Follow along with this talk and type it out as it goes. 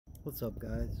What's up,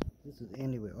 guys? This is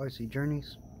Andy with RC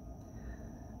Journeys,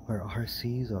 where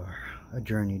RCs are a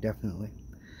journey, definitely.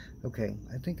 Okay,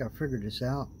 I think I figured this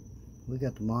out. We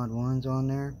got the Mod 1s on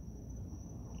there,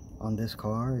 on this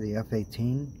car, the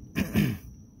F18.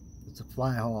 It's a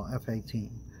Flyhal F18.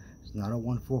 It's not a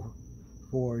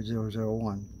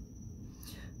 144001.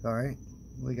 Alright,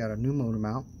 we got a new motor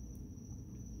mount.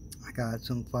 I got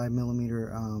some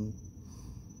 5mm,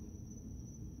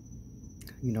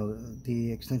 you know,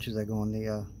 the extensions that go on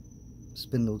the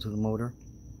spindle to the motor.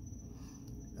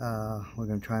 We're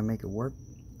going to try and make it work.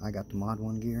 I got the Mod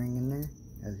 1 gearing in there,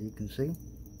 as you can see.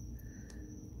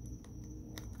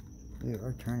 We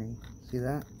are turning. See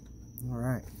that?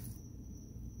 Alright.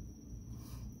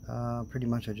 Pretty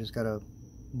much I just got to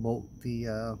bolt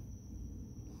the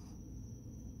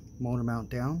motor mount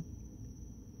down.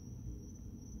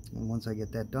 And once I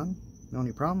get that done, the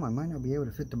only problem, I might not be able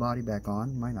to fit the body back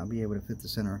on, might not be able to fit the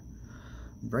center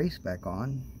brace back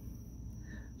on.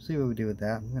 See what we do with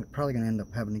that. I'm probably going to end up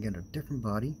having to get a different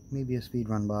body, maybe a speed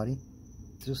run body.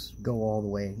 Just go all the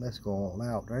way. Let's go all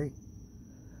out, right?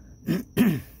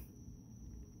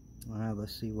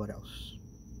 Let's see what else.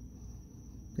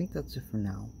 I think that's it for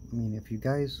now. I mean, if you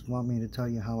guys want me to tell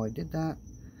you how I did that,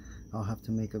 I'll have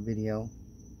to make a video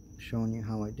showing you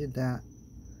how I did that.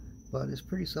 But it's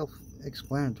pretty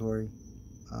self-explanatory.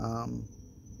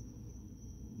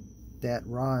 That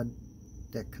rod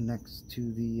that connects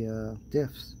to the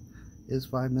diffs is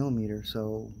 5mm,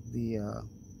 so the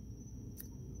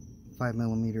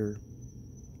 5mm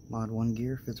Mod 1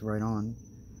 gear fits right on.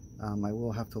 I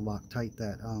will have to lock tight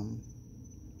that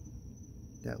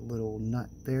that little nut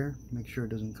there, make sure it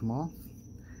doesn't come off.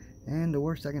 And the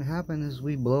worst that can happen is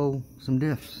we blow some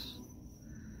diffs.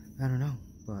 I don't know,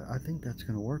 but I think that's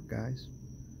gonna work, guys.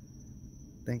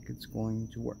 I think it's going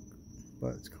to work,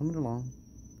 but it's coming along.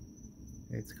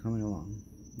 It's coming along.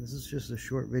 This is just a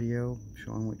short video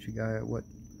showing what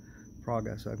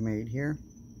progress I've made here.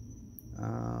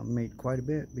 Made quite a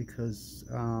bit because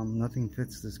nothing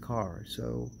fits this car,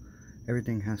 so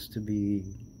everything has to be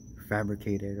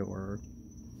fabricated or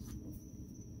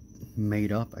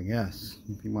made up, I guess,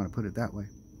 if you want to put it that way.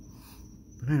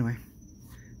 But anyway,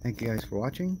 thank you guys for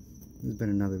watching. This has been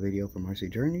another video from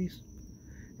RC Journeys,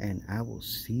 and I will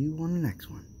see you on the next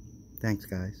one. Thanks,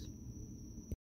 guys.